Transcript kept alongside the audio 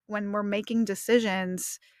when we're making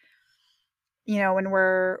decisions, when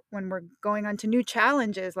we're going on to new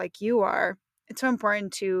challenges like you are, it's so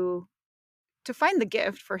important to find the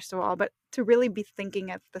gift, first of all, but to really be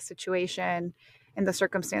thinking at the situation and the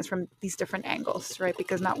circumstance from these different angles, right?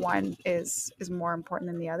 Because not one is more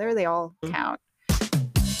important than the other. They all count.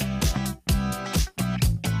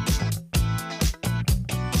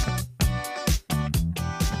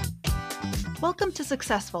 Welcome to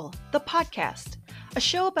Successful, the podcast, a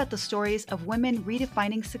show about the stories of women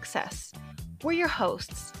redefining success. We're your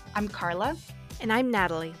hosts. I'm Karla. And I'm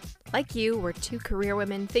Natalie. Like you, we're two career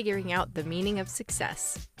women figuring out the meaning of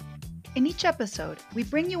success. In each episode, we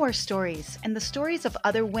bring you our stories and the stories of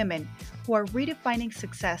other women who are redefining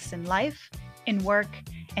success in life, in work,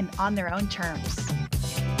 and on their own terms.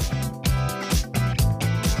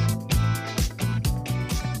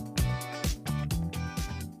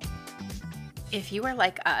 If you are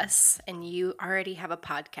like us and you already have a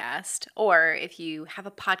podcast, or if you have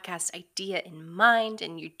a podcast idea in mind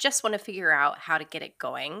and you just want to figure out how to get it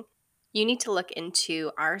going, you need to look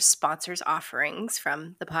into our sponsors' offerings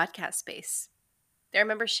from the podcast space. Their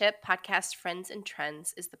membership, Podcast Friends and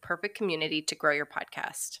Trends, is the perfect community to grow your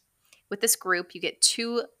podcast. With this group, you get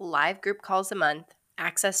 2 live group calls a month,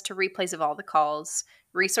 access to replays of all the calls,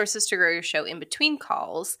 resources to grow your show in between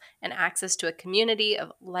calls, and access to a community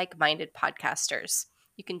of like-minded podcasters.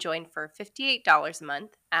 You can join for $58 a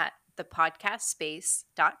month at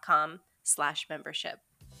thepodcastspace.com/membership.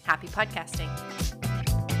 Happy podcasting.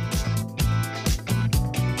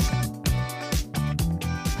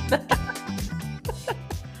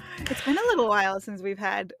 It's been a little while since we've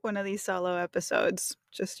had one of these solo episodes,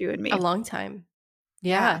 just you and me. A long time.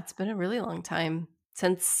 Yeah, it's been a really long time.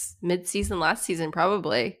 Since mid-season last season,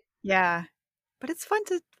 probably. Yeah. But it's fun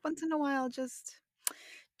to once in a while just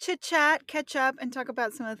chit-chat, catch up, and talk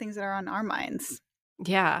about some of the things that are on our minds.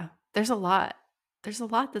 Yeah, there's a lot. There's a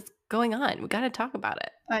lot that's going on. We got to talk about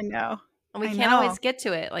it. I know. And we can't always get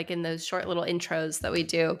to it, like in those short little intros that we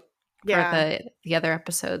do for the other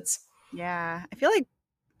episodes. Yeah. I feel like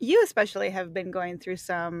you especially have been going through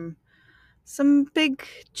some big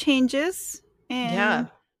changes in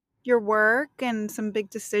your work and some big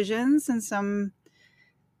decisions and some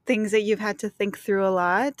things that you've had to think through a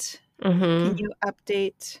lot. Mm-hmm. Can you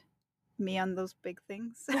update me on those big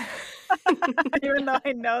things? Even though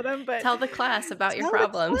I know them, but tell the class about your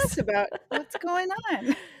problems. Tell the class about what's going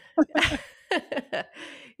on.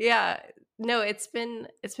 Yeah. No, it's been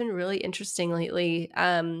really interesting lately.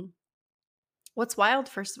 What's wild,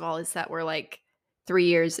 first of all, is that we're like 3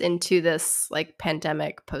 years into this like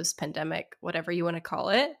pandemic, post-pandemic, whatever you want to call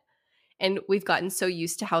it. And we've gotten so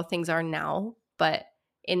used to how things are now. But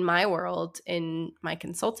in my world, in my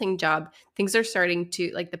consulting job, things are starting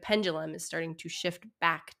to, like the pendulum is starting to shift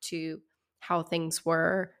back to how things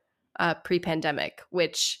were pre-pandemic,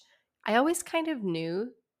 which I always kind of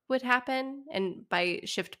knew would happen. And by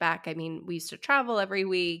shift back, I mean, we used to travel every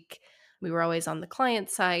week. We were always on the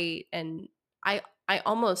client site. And I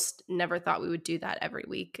almost never thought we would do that every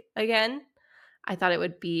week again. I thought it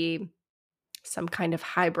would be some kind of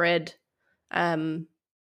hybrid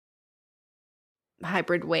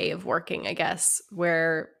way of working, I guess,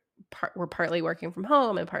 where we're partly working from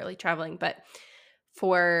home and partly traveling. But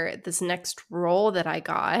for this next role that I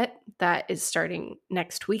got, that is starting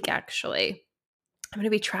next week, actually, I'm going to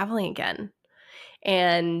be traveling again.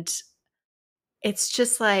 And it's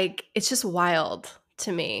just wild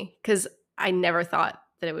to me because I never thought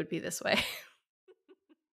that it would be this way.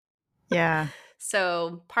 Yeah.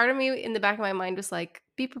 So part of me in the back of my mind was like,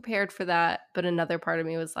 be prepared for that. But another part of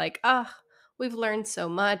me was like, we've learned so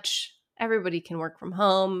much. Everybody can work from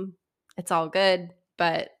home. It's all good.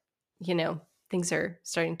 But, things are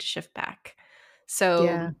starting to shift back.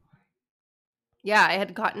 So, yeah, I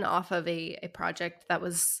had gotten off of a project that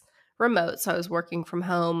was remote. So I was working from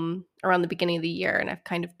home around the beginning of the year. And I've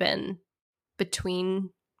kind of been between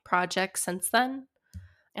projects since then.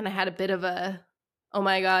 And I had a bit of a, oh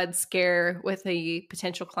my God, scare with a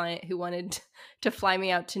potential client who wanted to fly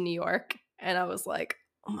me out to New York. And I was like,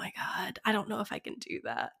 oh my God, I don't know if I can do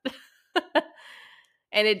that.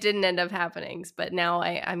 And it didn't end up happening. But now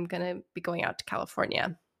I'm going to be going out to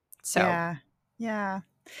California. So Yeah.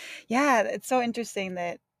 It's so interesting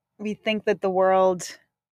that we think that the world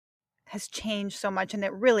has changed so much, and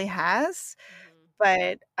it really has. Mm-hmm.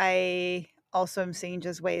 But I also am seeing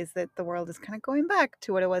just ways that the world is kind of going back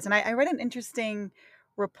to what it was. And I read an interesting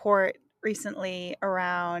report recently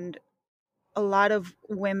around a lot of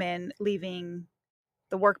women leaving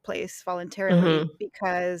the workplace voluntarily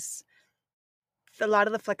because a lot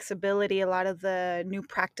of the flexibility, a lot of the new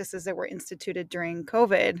practices that were instituted during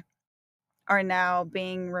COVID are now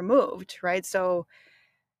being removed, right? So,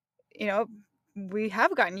 you know, we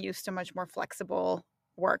have gotten used to much more flexible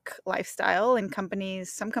work lifestyle, and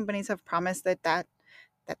some companies have promised that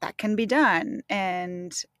can be done.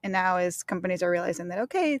 And now as companies are realizing that,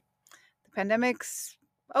 okay, the pandemic's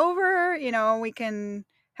over, we can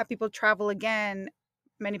have people travel again.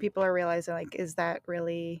 Many people are realizing, like, is that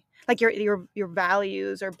really, like, your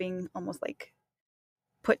values are being almost like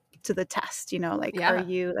put to the test, like, are Yeah,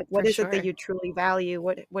 you like, for what is it that sure. you truly value?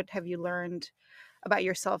 What have you learned about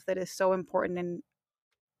yourself that is so important? And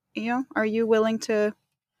are you willing to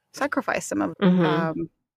sacrifice some of Mhm. um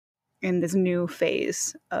in this new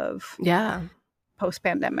phase of Yeah. post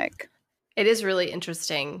pandemic? It is really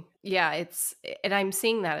interesting. Yeah, and I'm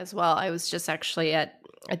seeing that as well. I was just actually at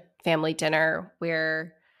a family dinner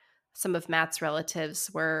where some of Matt's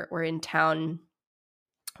relatives were in town.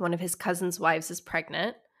 One of his cousin's wives is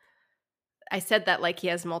pregnant. I said that like he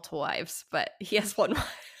has multiple wives, but he has one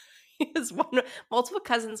wife. He has one multiple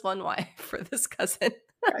cousins, one wife for this cousin.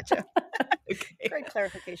 Gotcha. Okay. Great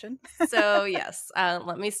clarification. So, yes,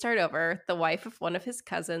 let me start over. The wife of one of his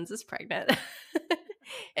cousins is pregnant,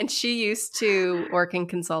 and she used to work in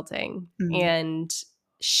consulting, Mm, and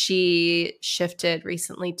she shifted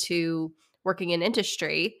recently to working in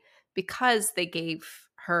industry because they gave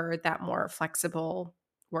her that more flexible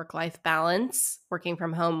work-life balance, working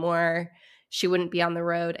from home more. She wouldn't be on the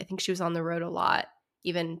road. I think she was on the road a lot,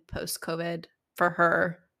 even post-COVID for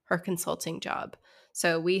her consulting job.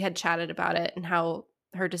 So we had chatted about it and how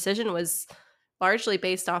her decision was largely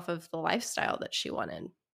based off of the lifestyle that she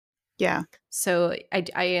wanted. yeah. So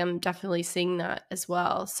I am definitely seeing that as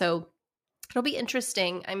well. So it'll be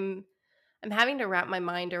interesting. I'm having to wrap my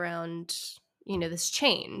mind around, this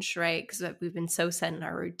change, right? Because we've been so set in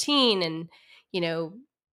our routine, and you know,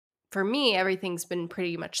 for me, everything's been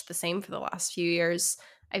pretty much the same for the last few years.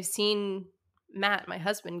 I've seen Matt, my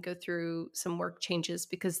husband, go through some work changes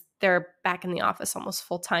because they're back in the office almost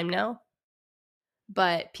full time now,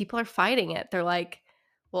 but people are fighting it. They're like,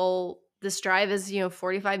 "Well, this drive is,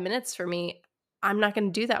 45 minutes for me. I'm not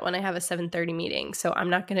going to do that when I have a 7:30 meeting. So I'm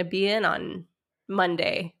not going to be in on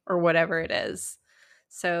Monday or whatever it is."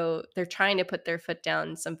 So they're trying to put their foot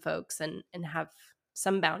down, some folks, and have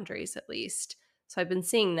some boundaries at least. So I've been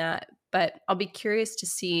seeing that, but I'll be curious to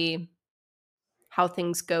see how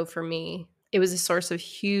things go for me. It was a source of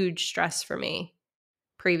huge stress for me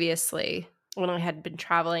previously when I had been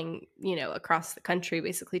traveling, across the country,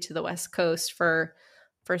 basically to the West Coast for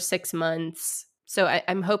 6 months. So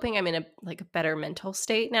I'm hoping I'm in a better mental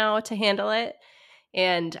state now to handle it.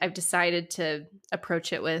 And I've decided to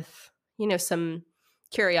approach it with, some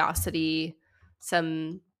curiosity,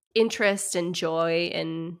 some interest and joy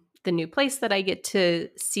in the new place that I get to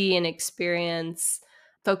see and experience,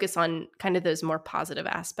 focus on kind of those more positive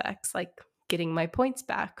aspects, like getting my points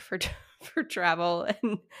back for for travel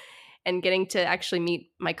and getting to actually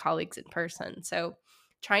meet my colleagues in person. So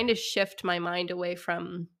trying to shift my mind away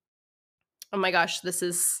from, oh my gosh, this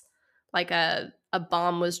is like a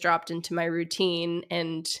bomb was dropped into my routine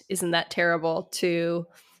and isn't that terrible, to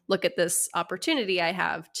look at this opportunity I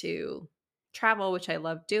have to travel, which I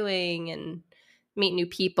love doing, and meet new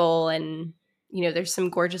people. And there's some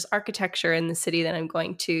gorgeous architecture in the city that I'm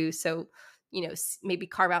going to. So maybe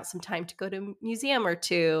carve out some time to go to a museum or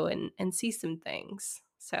two and see some things.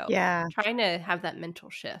 So Yeah. trying to have that mental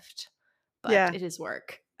shift, but Yeah. it is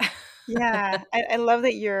work. Yeah. I love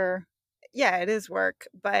that yeah, it is work,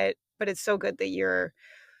 but it's so good that you're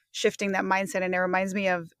shifting that mindset. And it reminds me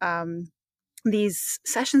of these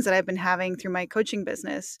sessions that I've been having through my coaching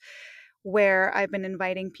business, where I've been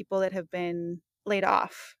inviting people that have been laid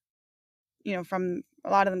off, from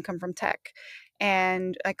a lot of them come from tech.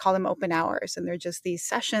 And I call them open hours. And they're just these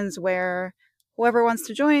sessions where whoever wants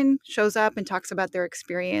to join shows up and talks about their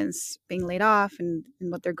experience being laid off and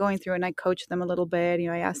what they're going through. And I coach them a little bit.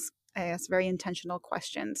 I ask very intentional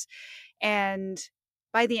questions. And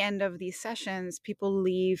by the end of these sessions, people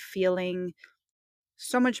leave feeling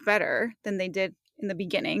so much better than they did in the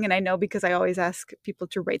beginning. And I know because I always ask people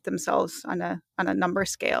to rate themselves on a number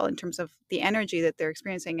scale in terms of the energy that they're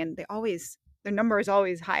experiencing, and their number is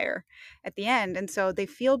always higher at the end. And so they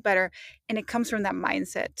feel better, and it comes from that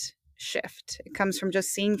mindset shift. It comes from just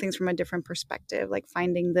seeing things from a different perspective, like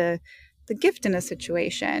finding the gift in a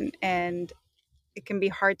situation. And it can be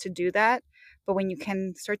hard to do that, but when you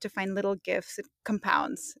can start to find little gifts, it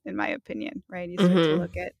compounds, in my opinion, right? You start to Hmm.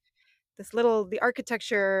 look at the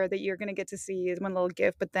architecture that you're going to get to see is one little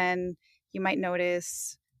gift, but then you might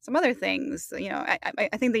notice some other things.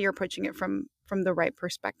 I think that you're approaching it from the right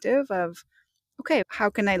perspective of, okay,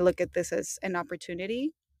 how can I look at this as an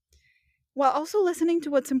opportunity while also listening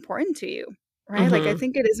to what's important to you? right? Like, I Mhm.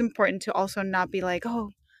 think it is important to also not be like,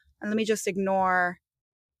 "Oh, and let me just ignore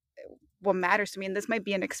what matters to me," and this might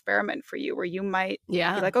be an experiment for you where you might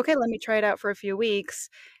be Yeah. like, "Okay, let me try it out for a few weeks,"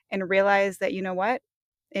 and realize that, you know what?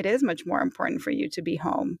 It is much more important for you to be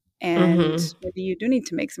home, and Mhm. maybe you do need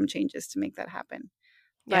to make some changes to make that happen.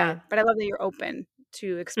 Yeah. But I love that you're open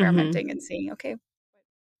to Mhm. experimenting and seeing, "Okay,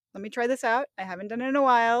 let me try this out. I haven't done it in a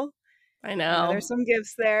while. I I know there's know. some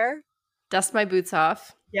gifts there." Dust my boots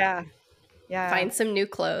off, Yeah, yeah. find some new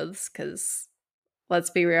clothes, because let's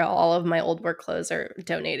be real, all of my old work clothes are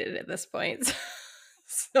donated at this point.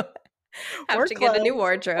 So, have Work to get a new clothes.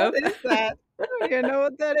 What wardrobe. is that? I don't even know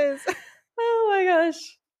what that is. Oh my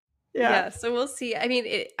gosh. Yeah. Yeah, so we'll see. I mean,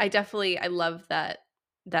 I love that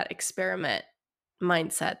experiment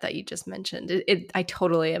mindset that you just mentioned. I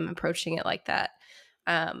totally am approaching it like that.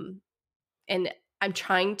 Um, and I'm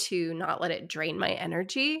trying to not let it drain my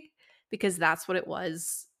energy, because that's what it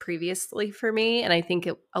was previously for me, and I think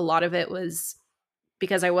a lot of it was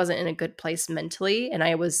because I wasn't in a good place mentally, and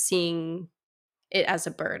I was seeing it as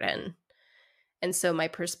a burden. And so my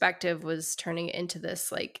perspective was turning it into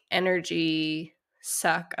this like energy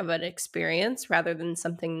suck of an experience, rather than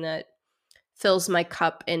something that fills my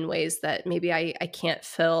cup in ways that maybe I can't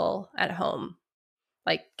fill at home,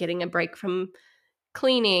 like getting a break from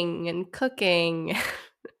cleaning and cooking,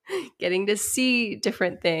 getting to see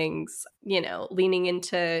different things, leaning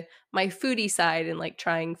into my foodie side and like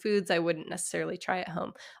trying foods I wouldn't necessarily try at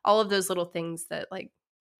home. All of those little things that like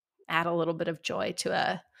add a little bit of joy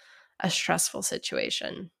to a stressful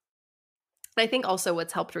situation. I think also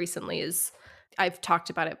what's helped recently is, I've talked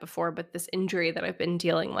about it before, but this injury that I've been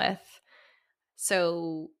dealing with.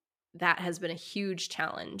 So that has been a huge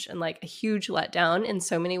challenge and like a huge letdown in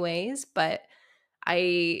so many ways. But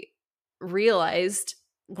I realized,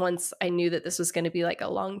 once I knew that this was going to be like a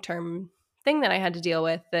long term thing that I had to deal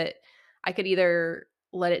with, that I could either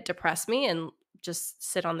let it depress me and just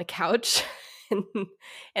sit on the couch and,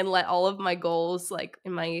 and let all of my goals, like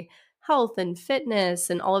in my health and fitness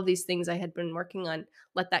and all of these things I had been working on,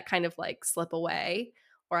 let that kind of like slip away,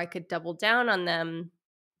 or I could double down on them,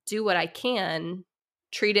 do what I can,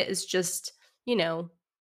 treat it as just, you know,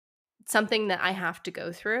 something that I have to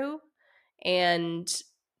go through, and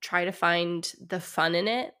try to find the fun in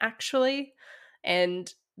it, actually.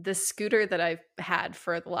 And the scooter that I've had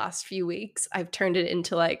for the last few weeks, I've turned it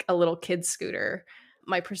into like a little kid scooter.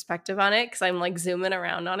 My perspective on it, because I'm like zooming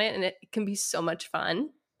around on it, and it can be so much fun.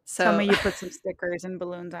 Tell me So you put some stickers and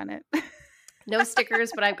balloons on it. no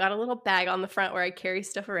stickers, but I've got a little bag on the front where I carry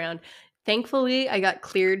stuff around. Thankfully, I got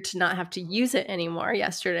cleared to not have to use it anymore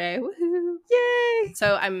yesterday. Woohoo. Yay!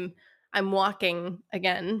 So I'm walking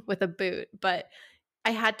again with a boot, but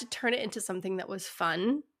I had to turn it into something that was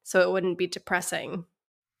fun so it wouldn't be depressing,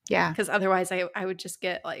 Yeah, because otherwise I would just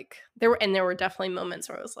get like, there were definitely moments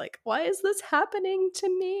where I was like, why is this happening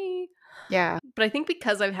to me? yeah. But I think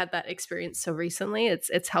because I've had that experience so recently,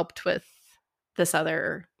 it's helped with this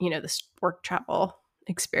other, this work travel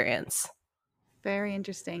experience. Very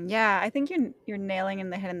interesting. Yeah, I think you're nailing in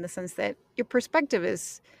the head in the sense that your perspective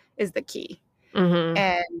is the key. Mhm.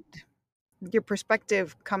 And your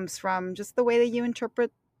perspective comes from just the way that you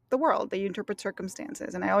interpret the world, that you interpret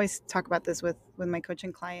circumstances. And I always talk about this with my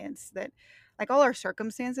coaching clients, that like all our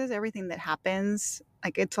circumstances, everything that happens,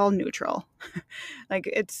 like it's all neutral. Like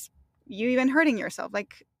it's you even hurting yourself.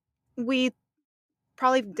 Like we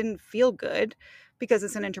probably didn't feel good because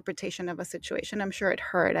it's an interpretation of a situation. I'm sure it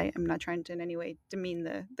hurt. I'm not trying to in any way demean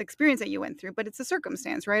the experience that you went through, but it's a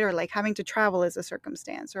circumstance, right? Or like having to travel is a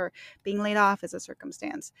circumstance, or being laid off is a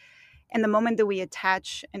circumstance. And the moment that we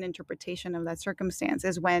attach an interpretation of that circumstance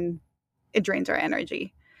is when it drains our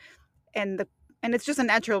energy. And the and it's just a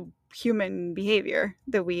natural human behavior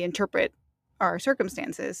that we interpret our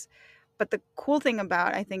circumstances. But the cool thing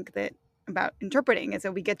about I think that about interpreting is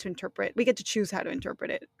that we get to choose how to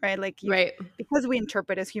interpret it, right? Like you Right. because we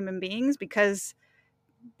interpret as human beings, because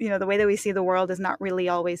the way that we see the world is not really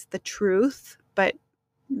always the truth, but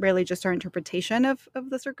really just our interpretation of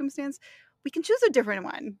the circumstance, we can choose a different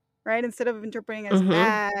one, right? Instead of interpreting as Mhm.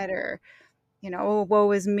 bad or, oh,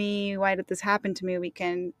 woe is me, why did this happen to me? We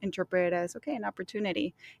can interpret it as, okay, an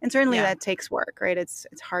opportunity. And certainly Yeah. that takes work, right? It's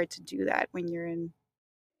hard to do that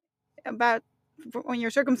about when your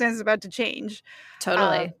circumstance is about to change.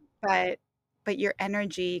 Uh, Totally. but your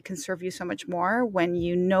energy can serve you so much more when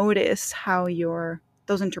you notice how your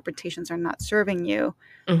those interpretations are not serving you,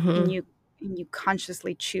 and Mhm. you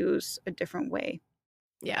consciously choose a different way.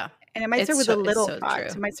 Yeah. And it might start It's with the it's little so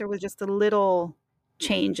thoughts. true. It might start with just a little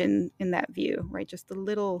change in that view, right? Just a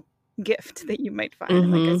little gift that you might find.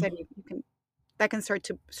 And like I Mhm. said, you can that can start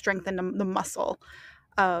to strengthen the muscle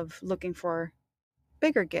of looking for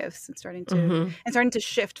bigger gifts and Mhm. starting to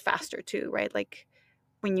shift faster too, right? Like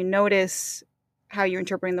when you notice how you're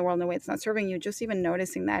interpreting the world in a way it's not serving you, just even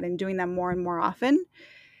noticing that and doing that more and more often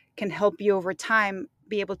can help you over time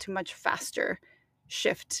be able to much faster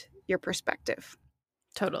shift your perspective.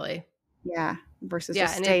 Totally. Yeah, versus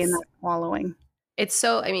Yeah, just and stay in that wallowing. it's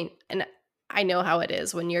so I mean, and I know how it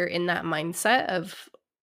is when you're in that mindset of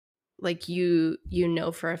like you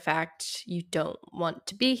know for a fact you don't want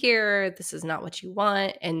to be here, this is not what you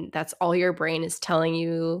want, and that's all your brain is telling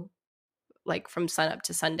you like from sun up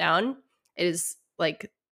to sundown. It is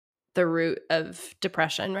like the root of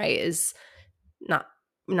depression, right? Is not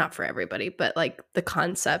not for everybody, but like the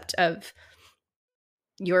concept of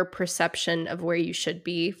your perception of where you should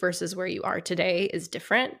be versus where you are today is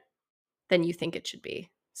different than you think it should be.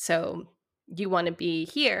 So you want to be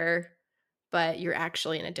here, but you're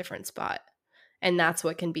actually in a different spot. And that's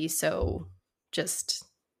what can be so just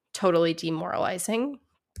totally demoralizing.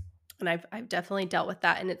 And I've definitely dealt with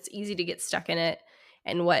that. And it's easy to get stuck in it.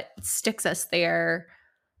 And what sticks us there,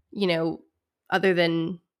 you know, other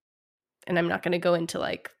than, and I'm not going to go into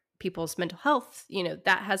like people's mental health, you know,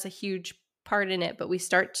 that has a huge part in it, but we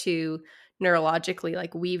start to neurologically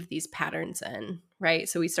like weave these patterns in, right?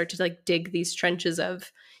 So we start to like dig these trenches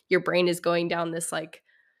of your brain is going down this like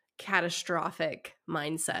catastrophic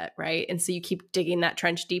mindset, right? And so you keep digging that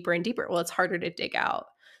trench deeper and deeper. Well, it's harder to dig out.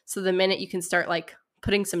 So the minute you can start like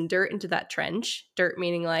putting some dirt into that trench, dirt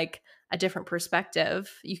meaning like a different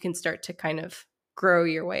perspective, you can start to kind of grow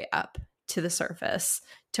your way up to the surface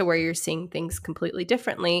to where you're seeing things completely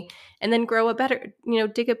differently and then grow a better, you know,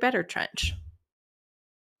 dig a better trench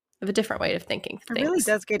of a different way of thinking It really things.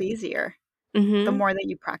 does get easier the Hmm. more that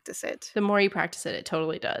you practice it. The more you practice it, it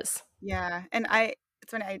totally does. Yeah, and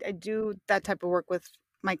it's when I do that type of work with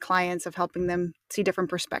my clients of helping them see different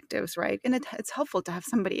perspectives, right? And it's helpful to have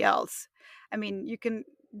somebody else. I mean, you can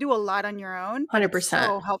do a lot on your own, but it's 100%.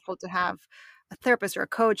 so helpful to have a therapist or a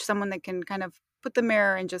coach, someone that can kind of put the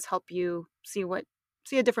mirror and just help you see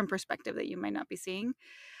a different perspective that you might not be seeing.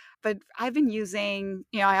 But I've been using,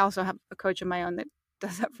 I also have a coach of my own that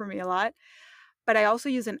does that for me a lot. But I also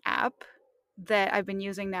use an app that I've been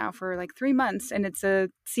using now for like 3 months, and it's a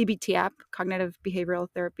CBT app, cognitive behavioral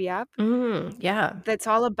therapy app, Yeah. that's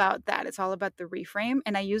all about that. It's all about the reframe,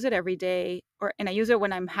 and I use it every day, and I use it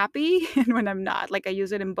when I'm happy and when I'm not. Like, I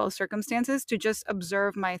use it in both circumstances to just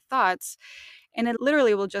observe my thoughts, and it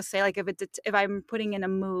literally will just say, like, if I'm putting in a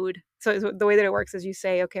mood. So the way that it works is you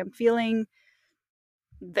say, "Okay, I'm feeling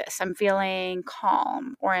this. I'm feeling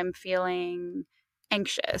calm," or "I'm feeling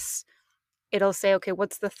anxious." It'll say, "Okay,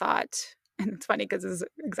 what's the thought?" And it's funny because this is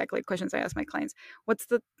exactly questions I ask my clients. What's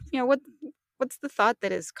the, you know, what's the thought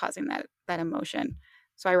that is causing that emotion?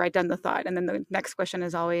 So I write down the thought, and then the next question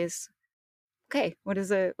is always, okay,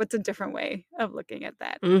 what's a different way of looking at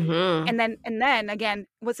that? Mhm. And then again,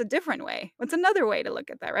 what's a different way? What's another way to look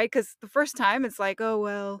at that, right? Because the first time it's like, oh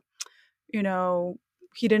well, you know,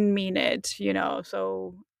 he didn't mean it,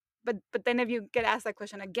 so but then if you get asked that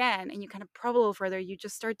question again and you kind of probe a little further, you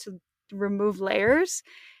just start to remove layers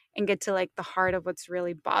and get to like the heart of what's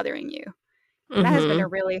really bothering you. And that has been a Mhm.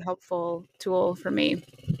 really helpful tool for me.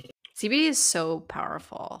 CBT is so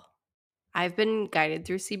powerful. I've been guided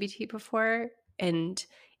through CBT before, and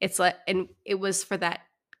it was for that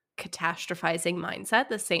catastrophizing mindset,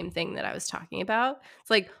 the same thing that I was talking about. It's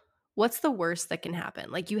like, what's the worst that can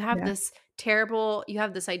happen? Like Yeah, you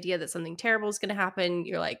have this idea that something terrible is going to happen.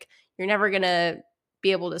 You're like, you're never going to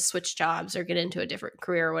be able to switch jobs or get into a different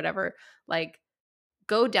career or whatever. Like,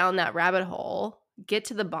 go down that rabbit hole, get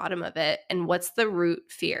to the bottom of it, and what's the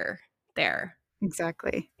root fear there?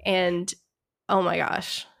 exactly. And oh my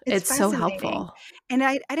gosh, It's it's so fascinating. helpful. And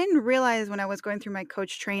I didn't realize when I was going through my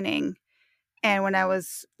coach training and when I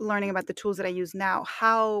was learning about the tools that I use now,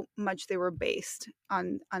 how much they were based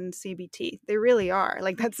on CBT. They really are.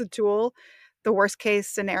 Like, that's a tool, the worst case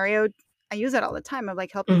scenario. I use it all the time of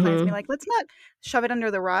like helping clients be Mhm. like, let's not shove it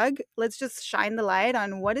under the rug. Let's just shine the light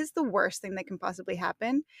on what is the worst thing that can possibly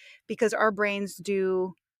happen, because our brains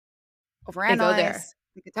do They go overanalyze, there.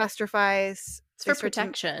 they catastrophize, It's they for start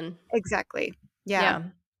to protection. exactly. Yeah.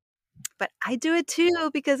 Yeah. But I do it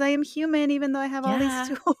too because I am human, even though I have all these Yeah.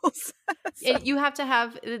 tools. So, You have to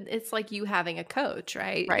have it's like you having a coach,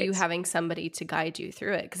 right? You right. having somebody to guide you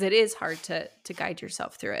through it because it is hard to guide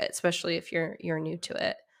yourself through it, especially if you're new to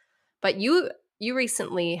it. But you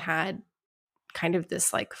recently had kind of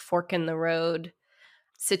this like fork in the road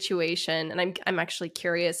situation, and I'm actually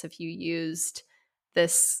curious if you used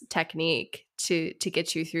this technique to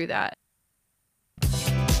get you through that.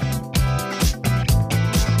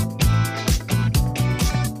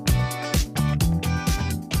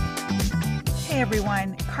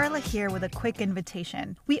 everyone, Karla here with a quick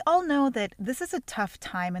invitation. We all know that this is a tough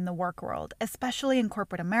time in the work world, especially in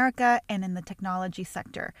corporate America and in the technology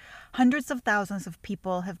sector. Hundreds of thousands of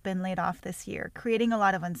people have been laid off this year, creating a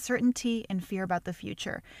lot of uncertainty and fear about the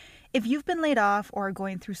future. If you've been laid off or are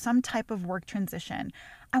going through some type of work transition,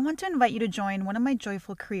 I want to invite you to join one of my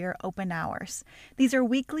Joyful Career open hours. These are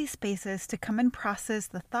weekly spaces to come and process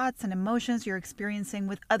the thoughts and emotions you're experiencing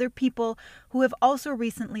with other people who have also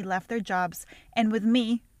recently left their jobs, and with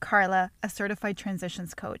me, Karla, a certified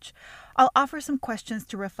transitions coach. I'll offer some questions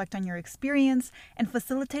to reflect on your experience and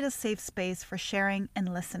facilitate a safe space for sharing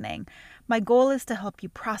and listening. My goal is to help you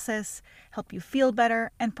process, help you feel better,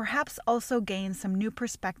 and perhaps also gain some new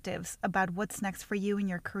perspectives about what's next for you in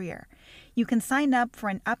your career. You can sign up for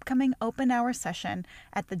an upcoming open hour session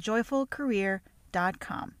at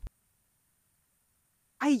thejoyfulcareer.com.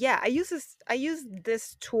 I use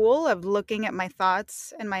this tool of looking at my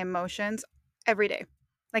thoughts and my emotions every day.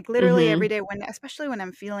 Like literally every Mhm. day, especially when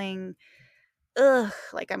I'm feeling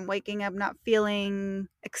like I'm waking up not feeling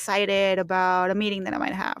excited about a meeting that I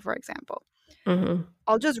might have, for example. Mhm.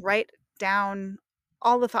 I'll just write down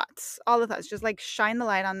all the thoughts, just like shine the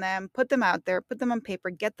light on them, put them out there, put them on paper,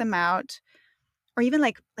 get them out. Or even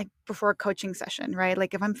like before a coaching session, right?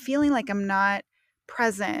 Like if I'm feeling like I'm not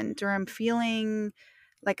present, or I'm feeling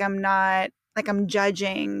like I'm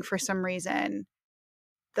judging for some reason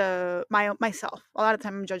myself. A lot of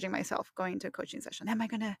time I'm judging myself going to a coaching session. Am I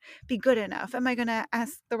going to be good enough? Am I going to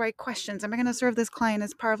ask the right questions? Am I going to serve this client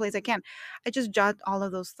as powerfully as I can? I just jot all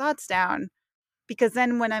of those thoughts down, because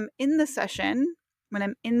then when I'm in the session, when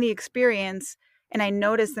I'm in the experience and I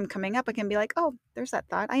notice them coming up, I can be like, "Oh, there's that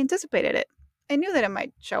thought. I anticipated it. I knew that it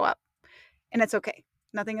might show up." And it's okay.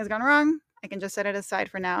 Nothing has gone wrong. I can just set it aside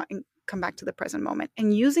for now and come back to the present moment.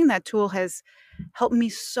 And using that tool has helped me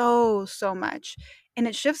so, so much. And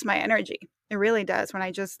it shifts my energy. It really does. When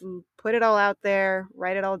I just put it all out there,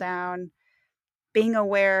 write it all down, being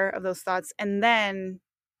aware of those thoughts, and then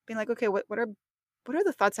being like, okay, what are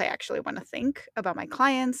the thoughts I actually want to think about my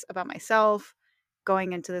clients, about myself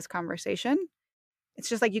going into this conversation? It's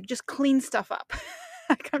just like you just clean stuff up.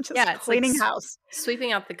 Like I'm just Yeah, it's like cleaning house.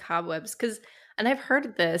 sweeping out the cobwebs. Because, and I've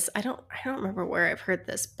heard this, I don't remember where I've heard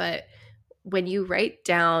this, but when you write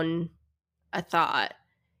down a thought,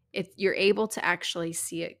 you're able to actually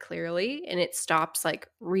see it clearly and it stops like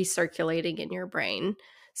recirculating in your brain.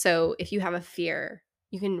 So if you have a fear,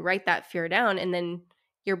 you can write that fear down and then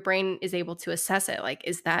your brain is able to assess it. Like,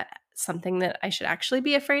 is that something that I should actually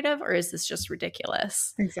be afraid of, or is this just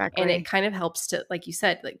ridiculous? And it Exactly. kind of helps to, like you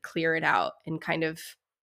said, like clear it out and kind of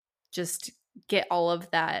just get all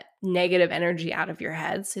of that negative energy out of your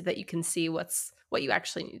head so that you can see what you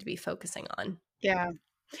actually need to be focusing on. Yeah.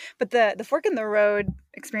 But the fork in the road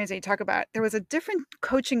experience that you talk about, there was a different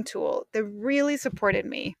coaching tool that really supported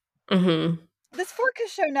me. Mhm. This fork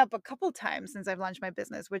has shown up a couple times since I've launched my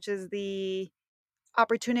business, which is the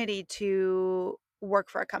opportunity to work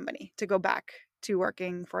for a company, to go back to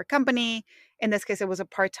working for a company. In this case, it was a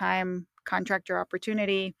part-time contractor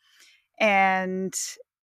opportunity. And,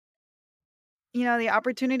 the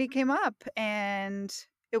opportunity came up, and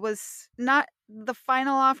it was not the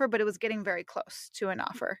final offer, but it was getting very close to an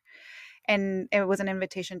offer. And it was an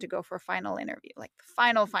invitation to go for a final interview, like the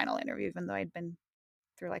final interview, even though I'd been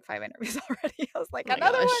through like 5 interviews already. I was like, Oh my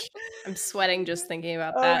 "Another gosh. I'm sweating just one?" thinking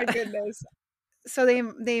about Oh my that. goodness. So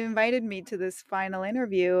they invited me to this final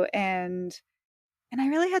interview, and I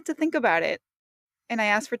really had to think about it. And I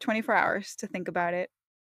asked for 24 hours to think about it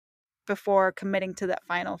before committing to that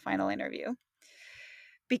final interview,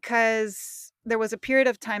 because there was a period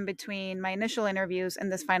of time between my initial interviews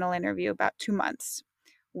and this final interview, about 2 months,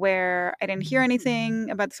 where I didn't hear anything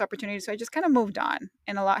about this opportunity, so I just kinda moved on,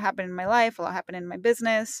 and a lot happened in my life, a lot happened in my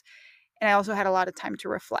business, and I also had a lot of time to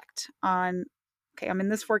reflect on, "Okay, I'm in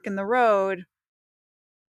this fork in the road.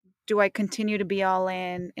 Do I continue to be all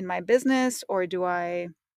in my business, or do I,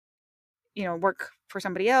 work for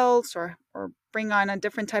somebody else, or bring on a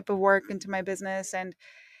different type of work into my business?" And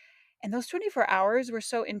those 24 hours were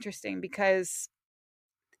so interesting, because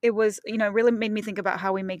it really made me think about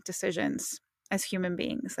how we make decisions as human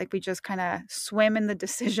beings. Like we just kind of swim in the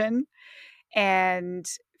decision and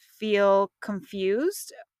feel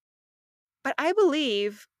confused. But I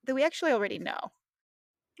believe that we actually already know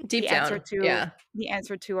the Deep answer down, to yeah. the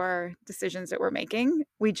answer to our decisions that we're making.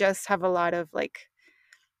 We just have a lot of like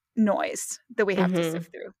noise that we have to Mhm.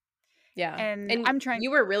 sift through. Yeah, And and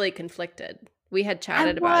you were really conflicted. We had I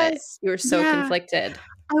chatted about it. was, You were so yeah, conflicted.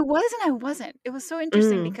 I was and I wasn't. It was so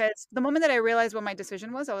interesting, Mm. because the moment that I realized what my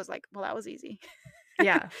decision was, I was like, well, that was easy.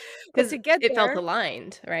 Yeah. But Because to get it felt there,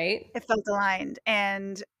 aligned, right? it felt aligned,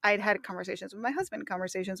 and I'd had conversations with my husband,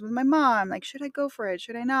 conversations with my mom, like, "Should I go for it?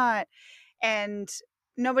 Should I not?" And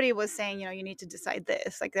nobody was saying, you need to decide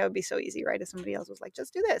this. Like, that would be so easy, right? If somebody else was like,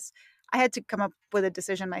 "Just do this." I had to come up with a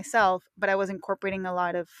decision myself, but I was incorporating a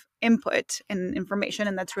lot of input and information,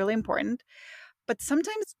 and that's really important. But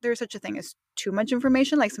sometimes there's such a thing as too much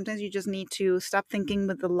information. Like, sometimes you just need to stop thinking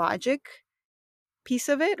with the logic piece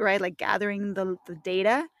of it, right? Like gathering the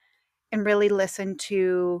data, and really listen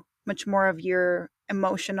to much more of your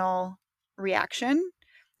emotional reaction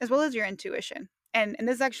as well as your intuition. And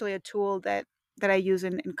this is actually a tool that I use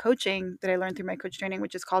in coaching, that I learned through my coach training,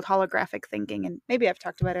 which is called holographic thinking. And maybe I've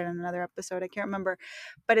talked about it in another episode. I can't remember.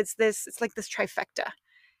 But it's like this trifecta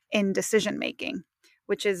in decision making,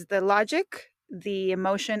 which is the logic, the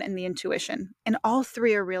emotion, and the intuition. And all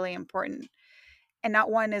three are really important, and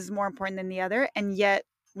not one is more important than the other. And yet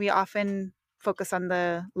we often focus on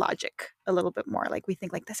the logic a little bit more. Like, we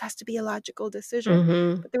think like, this has to be a logical decision.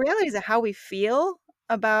 Mhm. But the reality is that how we feel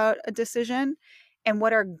about a decision, and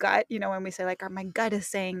what our gut, when we say like, my gut is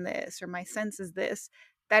saying this, or my sense is this,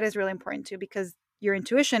 that is really important too, because your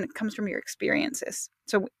intuition comes from your experiences.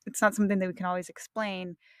 So it's not something that we can always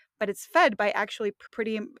explain, but it's fed by actually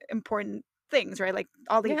pretty important things, right? Like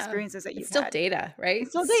all the Yeah. experiences that It's you've still had. data, right?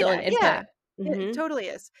 It's still It's still an data. Yeah. input. It Mhm. totally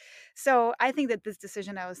is. So I think that this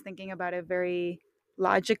decision, I was thinking about it very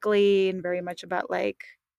logically, and very much about like,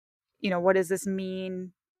 what does this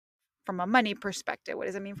mean from a money perspective? What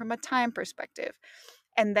does it mean from a time perspective?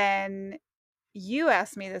 And then you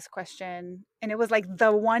asked me this question, and it was like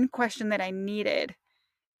the one question that I needed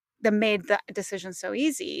that made the decision so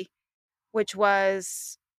easy, which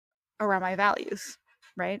was around my values,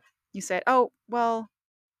 right? You said, "Oh, well,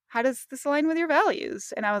 how does this align with your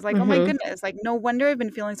values?" And I was like, "Oh my Mhm. goodness, like no wonder I've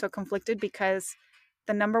been feeling so conflicted, because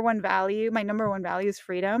my number one value is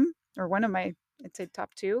freedom, or one of my, I'd say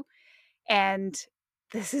top two. And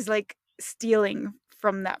this is like stealing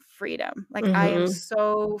from that freedom. Like, I am Mhm.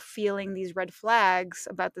 so feeling these red flags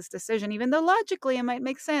about this decision, even though logically it might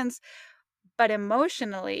make sense, but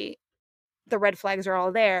emotionally the red flags are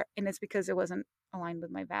all there, and it's because it wasn't aligned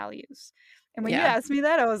with my values." And when you Yeah. asked me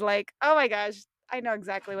that, I was like, "Oh my gosh, I know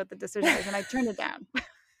exactly what the decision is," and I turned it down.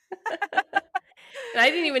 And I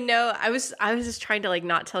didn't even know I was just trying to, like,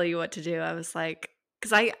 not tell you what to do. I was like,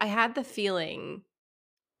 because I had the feeling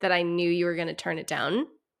that I knew you were gonna turn it down,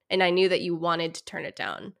 and I knew that you wanted to turn it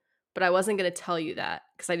down, but I wasn't gonna tell you that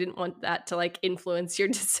because I didn't want that to, like, influence your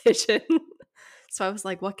decision. So I was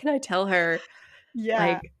like, "What can I tell her?" Yeah.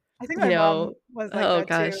 Like, I think you my mom know was like oh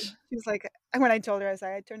that too. gosh. She was like, and when I told her, I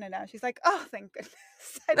said, "I turned it down." She's like, "Oh, thank goodness."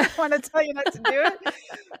 I didn't wanna tell you not to do it.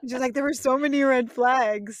 She's like, "There were so many red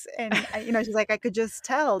flags," and she's like, "I could just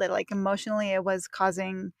tell that, like, emotionally it was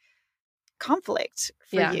causing conflict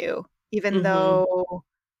for Yeah. you, even Mhm. though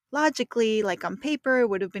logically, like, on paper, it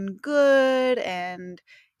would have been good, and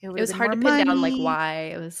it would It have was been hard more to pin down, like, money."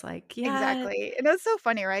 why. It was like, "Yeah." Exactly, and it was so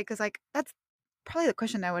funny, right? Because like, that's probably the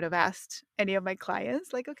question I would have asked any of my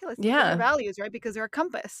clients, like, "Okay, let's look at your Yeah. values," right? Because they're a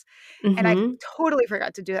compass, and I Mhm. totally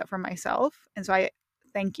forgot to do that for myself, and so I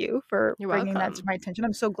thank you for You're bringing that to welcome. my attention.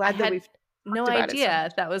 I'm so I glad that had we've no talked about it so idea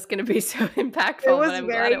much. that was gonna be so It impactful, but was I'm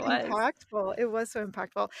glad very it was. impactful. It was so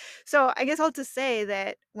impactful. So, I guess all to say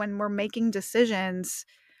that when we're making decisions,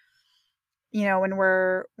 when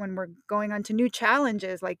we're going on to new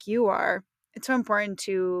challenges like you are, it's so important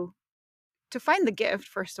to find the gift,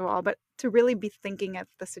 first of all, but to really be thinking of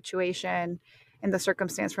the situation and the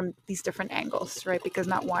circumstance from these different angles, right? Because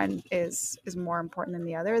not one is more important than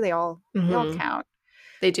the other. They all Mhm. count.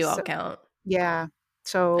 They do all So count. yeah.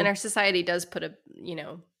 And So our society does put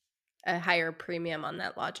a higher premium on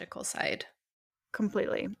that logical side.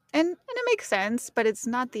 completely. And it makes sense, but it's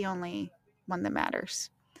not the only one that matters.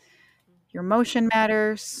 Your emotion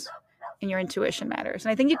matters, and your intuition matters.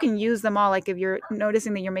 And I think you can use them all. Like, if you're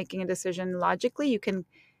noticing that you're making a decision logically, you can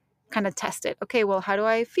kind of test it. Okay, well, how do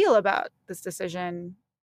I feel about this decision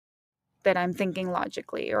that I'm thinking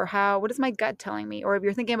logically? Or what is my gut telling me? Or if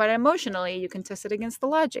you're thinking about it emotionally, you can test it against the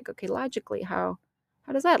logic. Okay, logically, how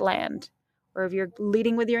does that land? Or if you're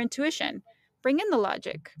leading with your intuition, bring in the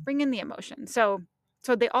logic, bring in the emotion. So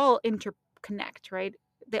they all interconnect, right?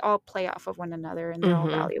 They all play off of one another, and they're all Mhm.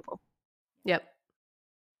 valuable. Yep.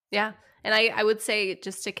 Yeah. And I would say,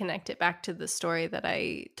 just to connect it back to the story that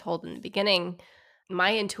I told in the beginning,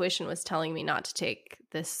 my intuition was telling me not to take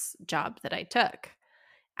this job that I took.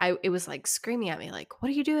 It was like screaming at me like, "What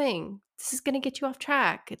are you doing? This is going to get you off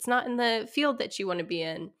track. It's not in the field that you want to be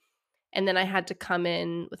in." And then I had to come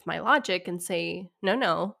in with my logic and say, "No,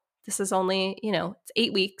 no. This is only, it's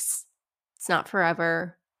 8 weeks. It's not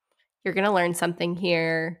forever. You're going to learn something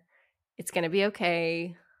here. It's going to be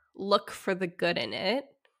okay. Look for the good in it.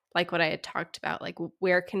 Like what I had talked about, like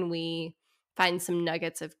where can we find some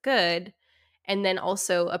nuggets of good? And then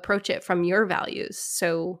also approach it from your values.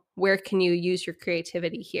 So where can you use your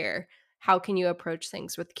creativity here? How can you approach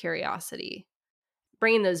things with curiosity?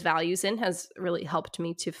 Bringing those values in has really helped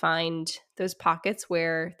me to find those pockets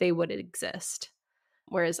where they would exist.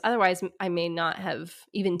 Whereas otherwise, I may not have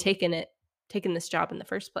even taken this job in the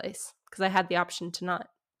first place because I had the option to not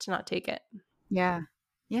take it. Yeah.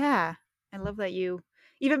 Yeah. I love that you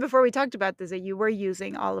even before we talked about this, that you were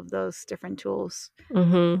using all of those different tools,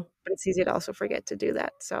 Mm-hmm. but it's easy to also forget to do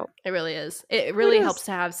that. So It really is. It really helps kudos.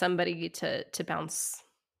 to have somebody to bounce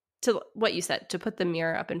to what you said, to put the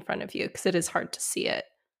mirror up in front of you because it is hard to see it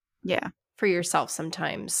Yeah. for yourself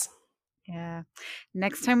sometimes. Yeah.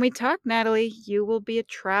 Next time we talk, Natalie, you will be a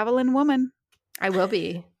traveling woman. I will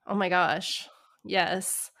be. Oh my gosh.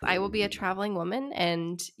 Yes. I will be a traveling woman,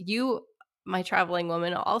 and you, my traveling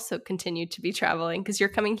woman, will also continue to be traveling because you're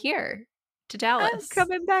coming here to I'm Dallas.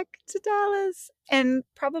 coming back to Dallas. And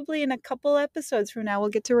probably in a couple episodes from now, we'll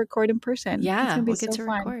get to record in person. It's Yeah, going to be we'll get so to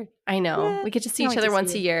fun. record. I know. Yeah. We get to see Can't each wait to other see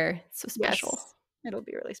once a you. year. It's so special. Yes. It'll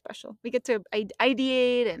be really special. We get to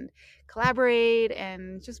ideate and collaborate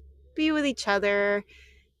and just be with each other.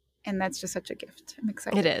 And that's just such a gift. I'm It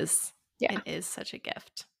excited. is. Yeah. It is such a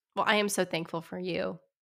gift. Well, I am so thankful for you.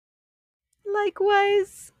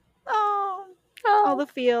 Likewise. Oh, all Oh, the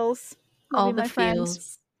feels. Love all you, the my friend.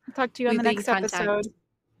 feels. I'll talk to you on We'll the be in next episode. contact.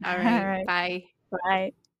 All All right. right. Bye.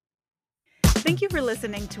 Bye. Thank you for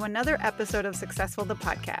listening to another episode of Successful the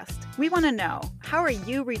Podcast. We want to know, how are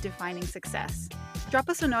you redefining success? Drop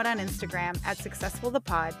us a note on Instagram at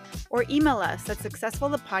successfulthepod or email us at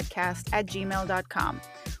successfulthepodcast@gmail.com.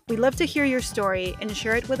 We'd love to hear your story and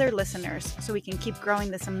share it with our listeners so we can keep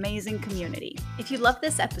growing this amazing community. If you love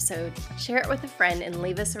this episode, share it with a friend and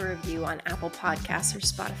leave us a review on Apple Podcasts or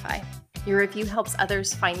Spotify. Your review helps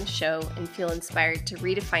others find the show and feel inspired to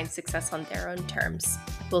redefine success on their own terms.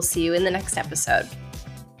 We'll see you in the next episode.